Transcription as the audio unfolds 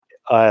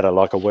I had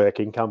a work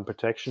income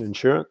protection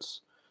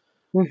insurance.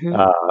 Mm-hmm.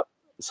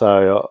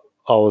 So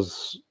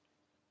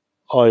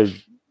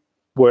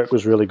work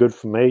was really good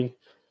for me.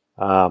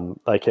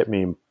 They kept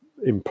me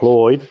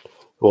employed.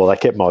 Well, they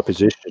kept my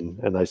position,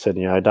 and they said,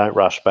 don't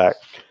rush back.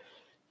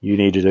 You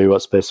need to do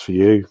what's best for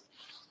you.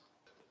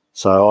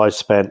 So I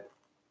spent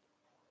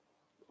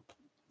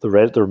the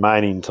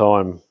remaining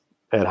time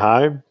at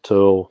home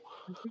till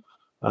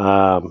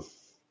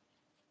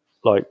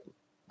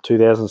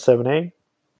 2017.